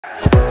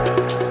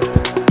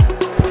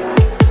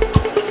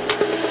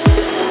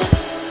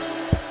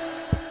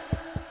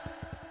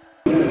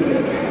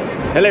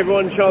Hello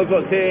everyone, Charles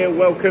Watts here.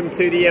 Welcome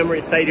to the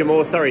Emirates Stadium,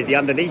 or sorry, the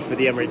underneath of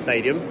the Emirates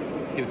Stadium.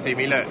 You can see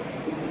me, look.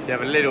 If you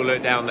have a little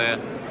look down there,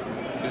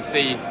 you can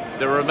see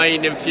the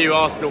remaining few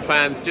Arsenal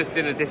fans just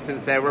in the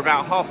distance there. We're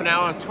about half an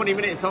hour, 20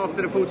 minutes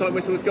after the full-time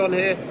whistle's gone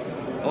here.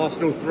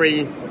 Arsenal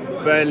 3,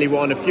 Burnley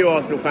 1. A few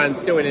Arsenal fans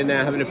still in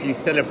there having a few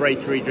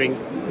celebratory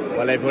drinks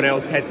while everyone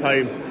else heads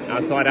home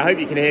outside. I hope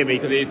you can hear me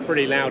because it is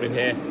pretty loud in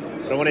here.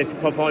 But I wanted to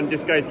pop on,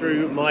 just go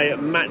through my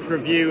match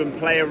review and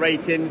player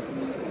ratings.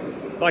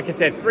 Like I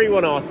said,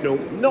 3-1 Arsenal.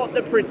 Not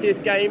the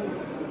prettiest game.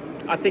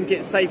 I think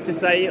it's safe to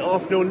say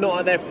Arsenal not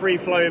at their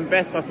free-flowing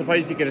best. I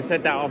suppose you could have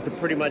said that after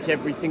pretty much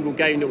every single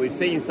game that we've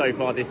seen so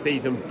far this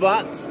season.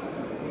 But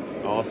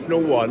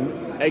Arsenal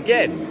won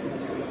again.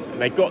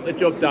 And they got the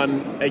job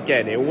done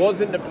again. It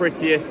wasn't the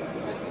prettiest,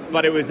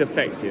 but it was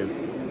effective.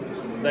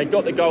 They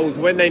got the goals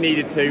when they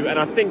needed to. And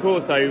I think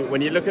also,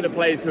 when you look at the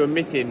players who are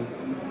missing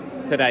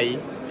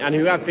today, and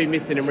who have been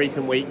missing in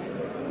recent weeks,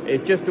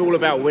 it's just all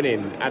about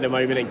winning at the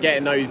moment and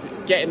getting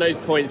those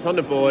points on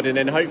the board, and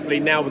then hopefully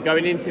now we're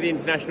going into the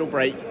international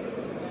break,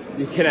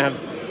 you can have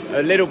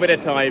a little bit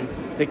of time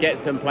to get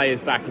some players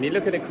back. And you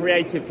look at the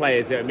creative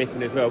players that are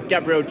missing as well.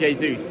 Gabriel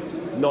Jesus,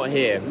 not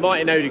here.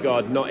 Martin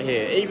Odegaard, not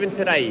here. Even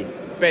today,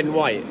 Ben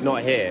White,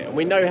 not here. And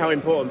we know how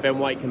important Ben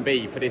White can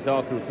be for this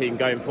Arsenal team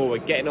going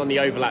forward, getting on the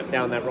overlap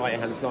down that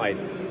right-hand side.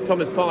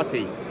 Thomas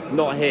Partey,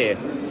 not here.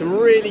 Some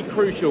really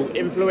crucial,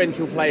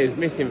 influential players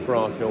missing for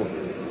Arsenal.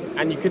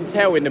 And you can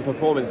tell in the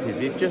performances,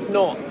 it's just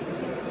not,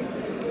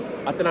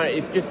 I don't know,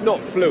 it's just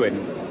not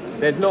fluent.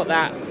 There's not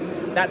that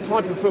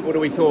type of football that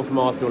we saw from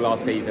Arsenal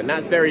last season.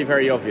 That's very,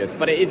 very obvious,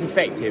 but it is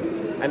effective,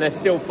 and they're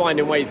still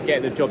finding ways to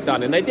get the job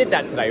done. And they did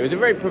that today. It was a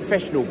very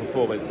professional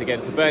performance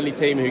against the Burnley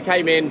team, who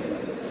came in,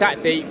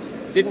 sat deep,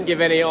 didn't give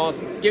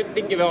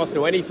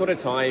Arsenal any sort of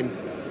time,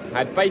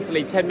 had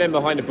basically 10 men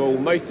behind the ball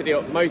most of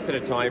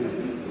the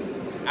time,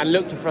 and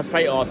looked to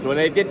frustrate Arsenal. And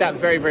they did that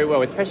very, very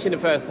well, especially in the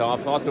first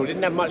half. Arsenal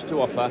didn't have much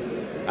to offer,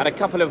 had a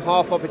couple of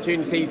half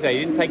opportunities they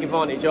didn't take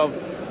advantage of,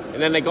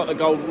 and then they got the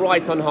goal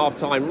right on half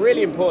time.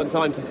 Really important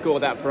time to score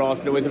that for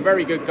Arsenal. It was a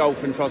very good goal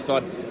from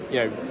Trossard. You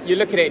know, you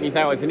look at it and you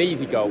think, oh, it's an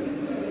easy goal,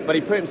 but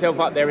he put himself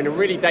up there in a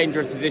really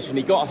dangerous position.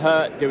 He got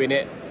hurt doing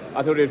it.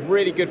 I thought it was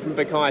really good from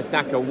Bukayo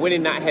Saka,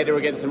 winning that header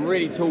against some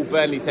really tall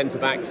Burnley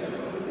centre-backs.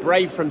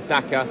 Brave from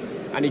Saka,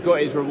 and he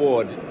got his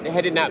reward,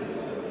 heading that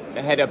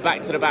header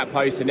back to the back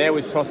post, and there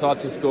was Trossard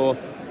to score,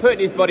 putting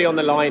his body on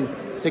the line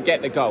to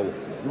get the goal.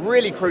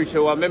 Really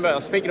crucial. I remember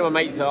speaking to my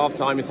mates at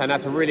half-time and saying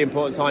that's a really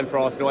important time for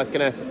Arsenal. That's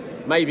going to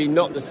maybe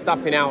knock the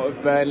stuffing out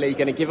of Burnley,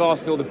 going to give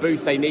Arsenal the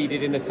boost they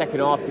needed in the second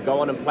half to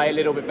go on and play a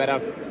little bit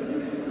better.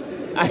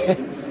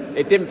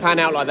 It didn't pan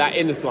out like that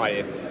in the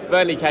slightest.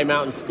 Burnley came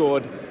out and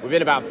scored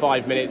within about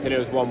 5 minutes, and it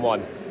was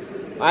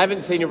 1-1. I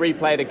haven't seen a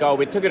replay of the goal.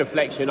 It took a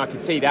deflection. I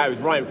could see that. It was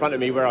right in front of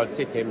me where I was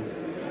sitting.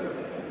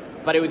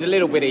 But it was a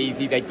little bit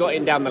easy. They got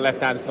in down the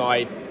left-hand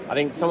side. I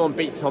think someone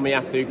beat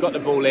Tomiyasu, got the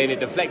ball in, it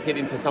deflected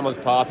into someone's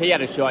path. He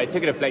had a shot, it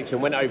took a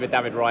deflection, went over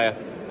David Raya,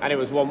 and it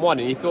was 1-1.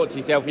 And you thought to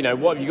yourself, you know,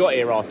 what have you got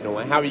here, Arsenal?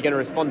 And how are you going to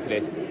respond to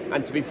this?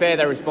 And to be fair,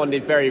 they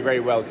responded very, very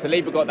well.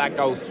 Saliba got that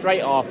goal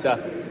straight after,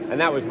 and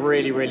that was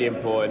really, really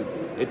important.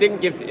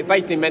 It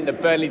basically meant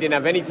that Burnley didn't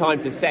have any time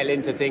to settle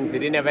into things. They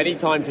didn't have any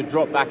time to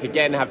drop back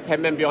again, have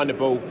 10 men behind the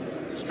ball.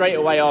 Straight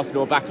away,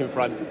 Arsenal back in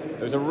front.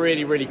 It was a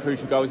really, really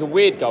crucial goal. It was a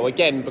weird goal.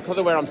 Again, because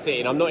of where I'm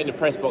sitting, I'm not in the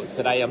press box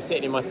today. I'm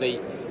sitting in my seat.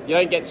 You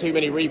don't get too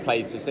many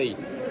replays to see.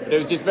 But it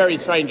was just very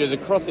strange. There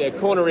was a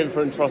corner in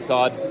from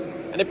Trossard,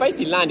 and it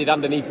basically landed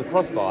underneath the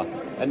crossbar.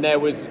 And there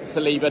was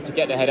Saliba to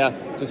get the header,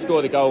 to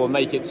score the goal and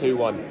make it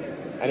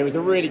 2-1. And it was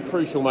a really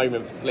crucial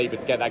moment for Saliba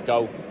to get that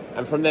goal.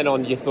 And from then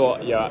on, you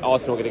thought, yeah,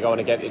 Arsenal are going to go on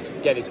and get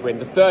this win.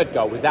 The third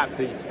goal was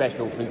absolutely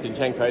special from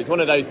Zinchenko. It's one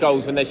of those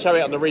goals, when they show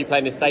it on the replay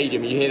in the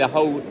stadium, you hear the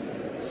whole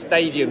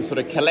stadium sort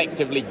of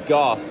collectively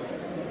gasp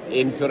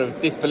in sort of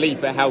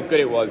disbelief at how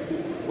good it was.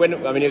 It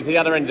was the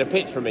other end of the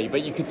pitch for me,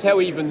 but you could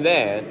tell even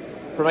there,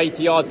 from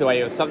 80 yards away,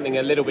 it was something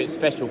a little bit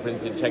special for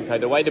Zinchenko.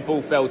 The way the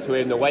ball fell to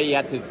him, the way he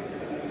had to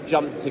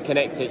jump to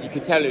connect it, you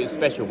could tell it was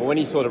special. But when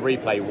you saw the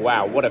replay,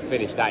 wow, what a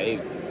finish that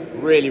is.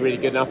 Really, really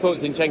good. And I thought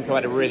Zinchenko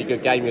had a really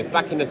good game. He was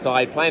back in the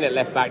side, playing at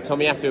left back.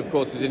 Tomiyasu, of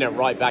course, was in at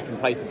right back in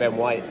place of Ben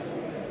White.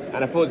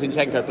 And I thought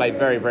Zinchenko played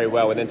very, very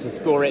well. And then to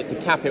score it, to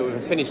cap it with a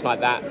finish like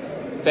that,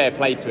 fair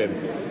play to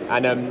him.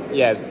 And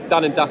yeah,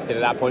 done and dusted at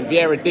that point.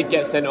 Vieira did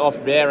get sent off.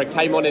 Vieira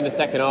came on in the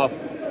second half,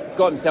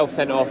 got himself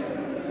sent off.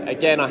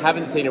 Again, I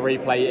haven't seen a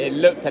replay. It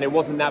looked, and it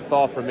wasn't that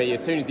far from me.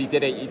 As soon as he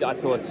did it, I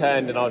sort of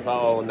turned and I was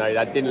like, oh no,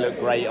 that didn't look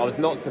great. I was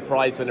not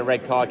surprised when the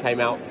red card came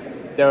out.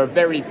 There were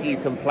very few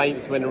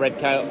complaints when the red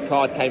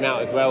card came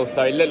out as well,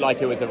 so it looked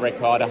like it was a red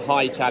card, a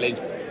high challenge.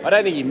 I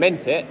don't think he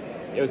meant it.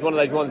 It was one of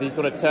those ones he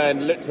sort of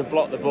turned, looked to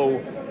block the ball,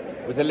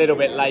 was a little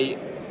bit late.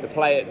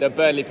 The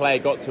Burnley player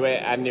got to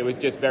it, and it was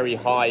just very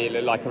high. It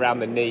looked like around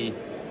the knee,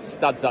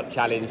 studs up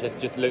challenge. It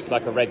just looks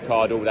like a red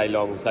card all day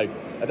long. So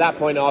at that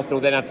point,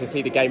 Arsenal then had to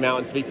see the game out,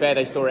 and to be fair,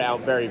 they saw it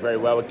out very, very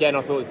well. Again,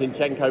 I thought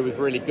Zinchenko was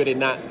really good in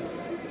that.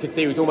 You could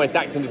see he was almost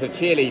acting as a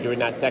cheerleader in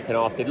that second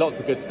half. Did lots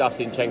of good stuff,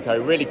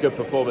 Zinchenko. Really good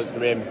performance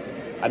from him.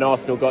 and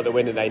Arsenal got the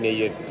win that they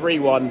needed.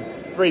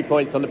 3-1, 3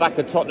 points on the back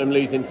of Tottenham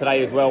losing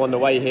today as well on the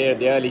way here.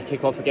 The early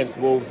kick-off against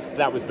Wolves,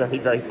 that was very,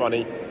 very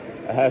funny.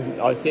 I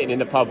was sitting in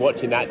the pub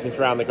watching that just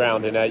round the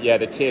ground, and yeah,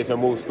 the cheers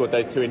when Wolves scored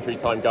those 2 injury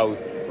time goals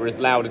were as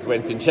loud as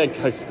when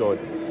Zinchenko scored.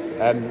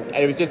 And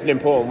it was just an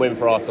important win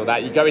for Arsenal.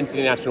 That you go into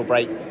the national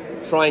break,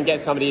 try and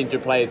get some of the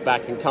injured players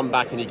back, and come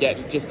back and you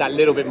get just that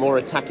little bit more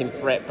attacking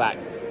threat back,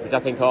 which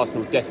I think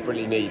Arsenal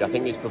desperately need. I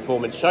think this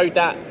performance showed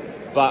that,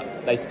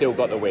 but they still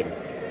got the win.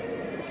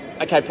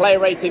 Okay, player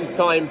ratings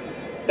time.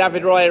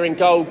 David Raya in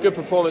goal. Good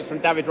performance from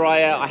David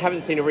Raya. I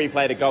haven't seen a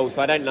replay of the goal,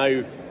 so I don't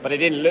know, but it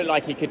didn't look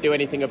like he could do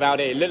anything about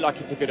it. It looked like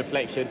he took a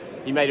deflection.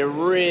 He made a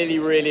really,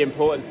 really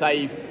important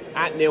save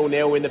at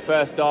 0-0 in the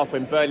first half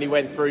when Burnley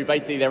went through.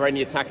 Basically, their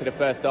only attack of the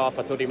first half.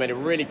 I thought he made a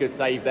really good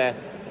save there.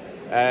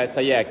 So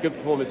yeah, good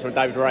performance from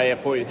David Raya.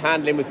 I thought his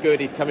handling was good.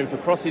 He'd come in for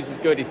crosses was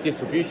good. His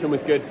distribution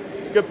was good.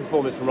 Good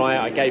performance from Raya.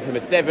 I gave him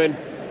a 7.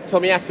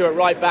 Tomiyasu at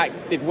right back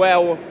did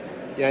well.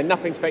 You know,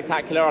 nothing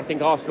spectacular. I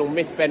think Arsenal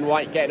missed Ben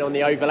White getting on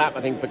the overlap.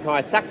 I think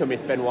Bukayo Saka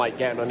missed Ben White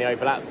getting on the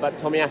overlap. But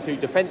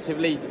Tomiyasu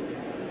defensively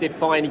did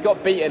fine. He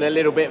got beaten a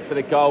little bit for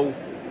the goal.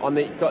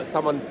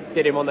 Someone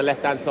did him on the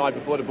left-hand side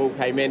before the ball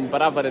came in.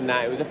 But other than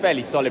that, it was a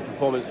fairly solid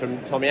performance from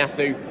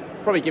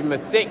Tomiyasu. Probably give him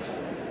a 6.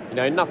 You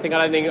know, nothing,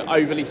 I don't think,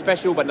 overly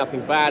special, but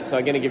nothing bad. So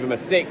I'm going to give him a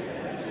 6.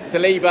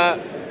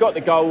 Saliba got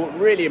the goal.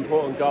 Really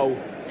important goal.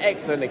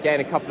 Excellent again.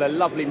 A couple of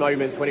lovely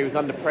moments when he was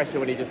under pressure,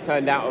 when he just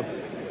turned out of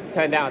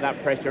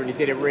that pressure, and he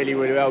did it really,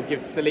 really well. Give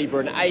Saliba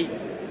an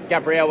 8,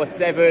 Gabriel a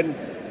 7,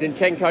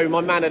 Zinchenko,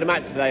 my man of the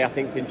match today, I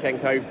think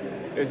Zinchenko.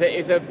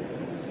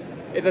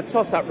 It's a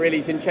toss-up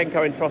really,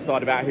 Zinchenko and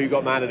Trossard, about who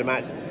got man of the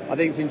match. I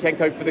think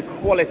Zinchenko, for the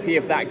quality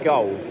of that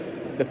goal,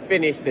 the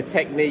finish, the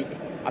technique,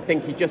 I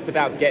think he just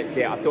about gets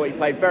it. I thought he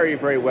played very,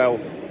 very well,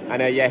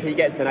 and yeah, he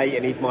gets an 8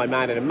 and he's my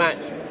man of the match.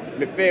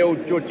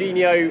 Midfield,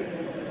 Jorginho.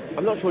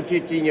 I'm not sure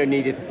Jorginho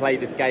needed to play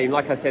this game.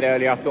 Like I said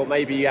earlier, I thought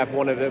maybe you have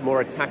one of the more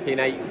attacking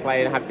 8s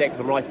playing and have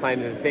Declan Rice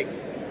playing as a 6.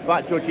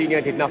 But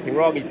Jorginho did nothing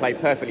wrong. He played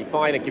perfectly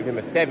fine. I give him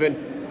a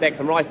 7.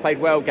 Declan Rice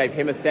played well, gave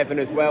him a 7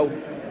 as well.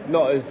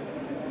 Not as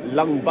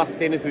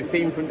lung-busting as we've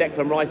seen from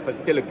Declan Rice, but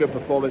still a good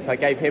performance. I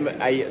gave him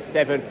a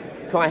 7.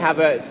 Kai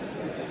Havertz,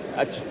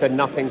 just a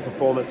nothing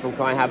performance from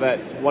Kai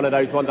Havertz. One of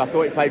those ones. I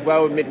thought he played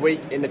well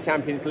midweek in the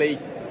Champions League.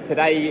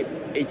 Today,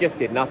 he just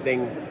did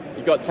nothing.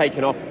 He got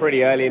taken off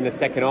pretty early in the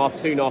second half,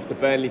 soon after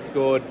Burnley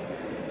scored.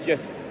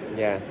 Just,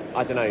 yeah,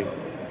 I don't know.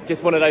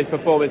 Just one of those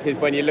performances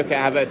when you look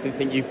at Havertz and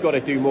think you've got to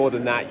do more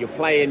than that. You're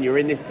playing, you're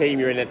in this team,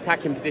 you're in an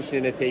attacking position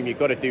in the team, you've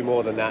got to do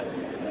more than that.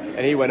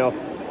 And he went off.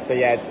 So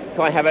yeah,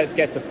 Kai Havertz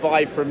gets a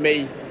 5 from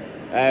me.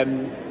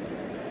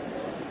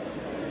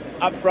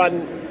 Up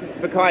front,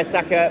 Bukayo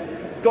Saka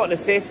got an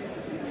assist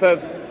for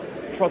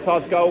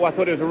Trossard's goal. I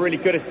thought it was a really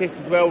good assist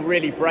as well,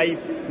 really brave.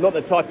 Not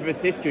the type of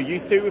assist you're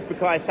used to with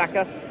Bukayo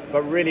Saka,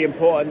 but really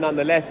important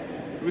nonetheless.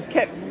 It was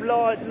kept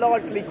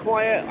largely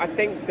quiet. I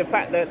think the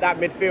fact that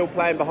midfield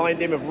playing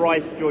behind him of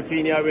Rice,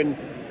 Jorginho and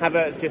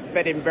Havertz just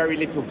fed him very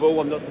little ball.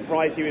 I'm not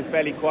surprised he was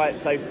fairly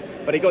quiet,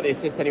 but he got the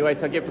assist anyway,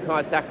 so I give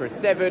Bukayo Saka a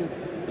 7.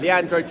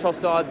 Leandro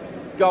Trossard,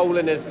 goal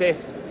and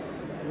assist.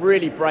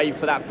 Really brave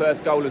for that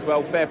first goal as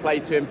well. Fair play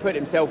to him. Put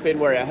himself in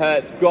where it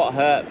hurts, got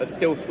hurt, but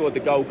still scored the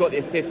goal. Got the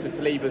assist for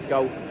Saliba's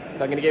goal.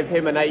 So I'm going to give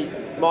him an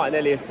 8.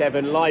 Martinelli a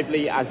 7.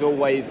 Lively as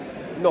always.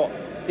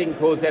 Didn't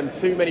cause them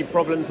too many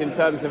problems in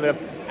terms of an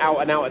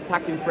out-and-out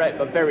attacking threat,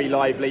 but very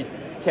lively.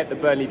 Kept the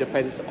Burnley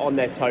defence on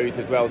their toes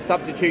as well.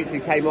 Substitutes who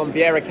came on.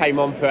 Vieira came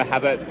on for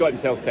Havertz, got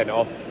himself sent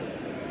off.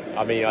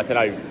 I mean, I don't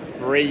know,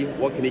 3.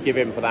 What can you give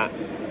him for that?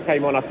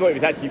 Came on. I thought he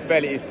was actually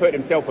he's put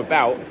himself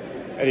about,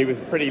 and he was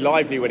pretty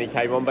lively when he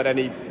came on, but then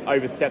he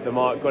overstepped the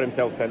mark, got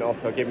himself sent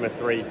off, so I'll give him a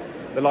 3.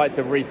 The likes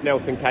of Reece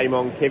Nelson came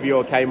on,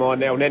 Kivior came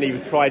on, and then he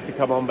tried to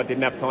come on, but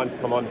didn't have time to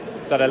come on.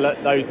 So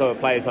those other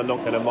players I'm not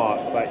going to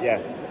mark, but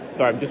yeah.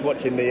 Sorry, I'm just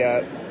watching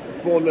the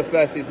Bournemouth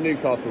versus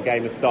Newcastle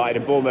game has started,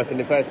 and Bournemouth in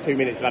the first 2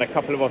 minutes have had a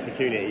couple of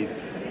opportunities,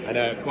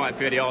 and quite a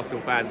few of the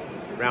Arsenal fans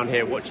around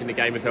here watching the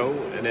game as well,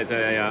 and there's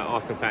an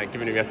Arsenal fan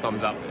giving him a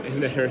thumbs up in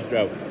there as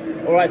well.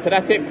 Alright, so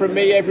that's it from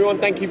me, everyone.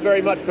 Thank you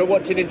very much for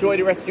watching. Enjoy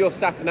the rest of your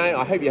Saturday.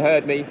 I hope you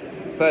heard me,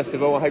 first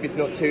of all. I hope it's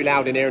not too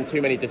loud in here and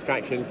too many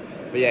distractions.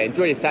 But yeah,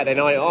 enjoy your Saturday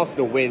night.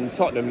 Arsenal win,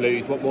 Tottenham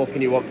lose. What more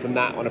can you want from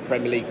that on a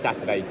Premier League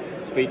Saturday?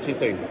 Speak to you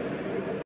soon.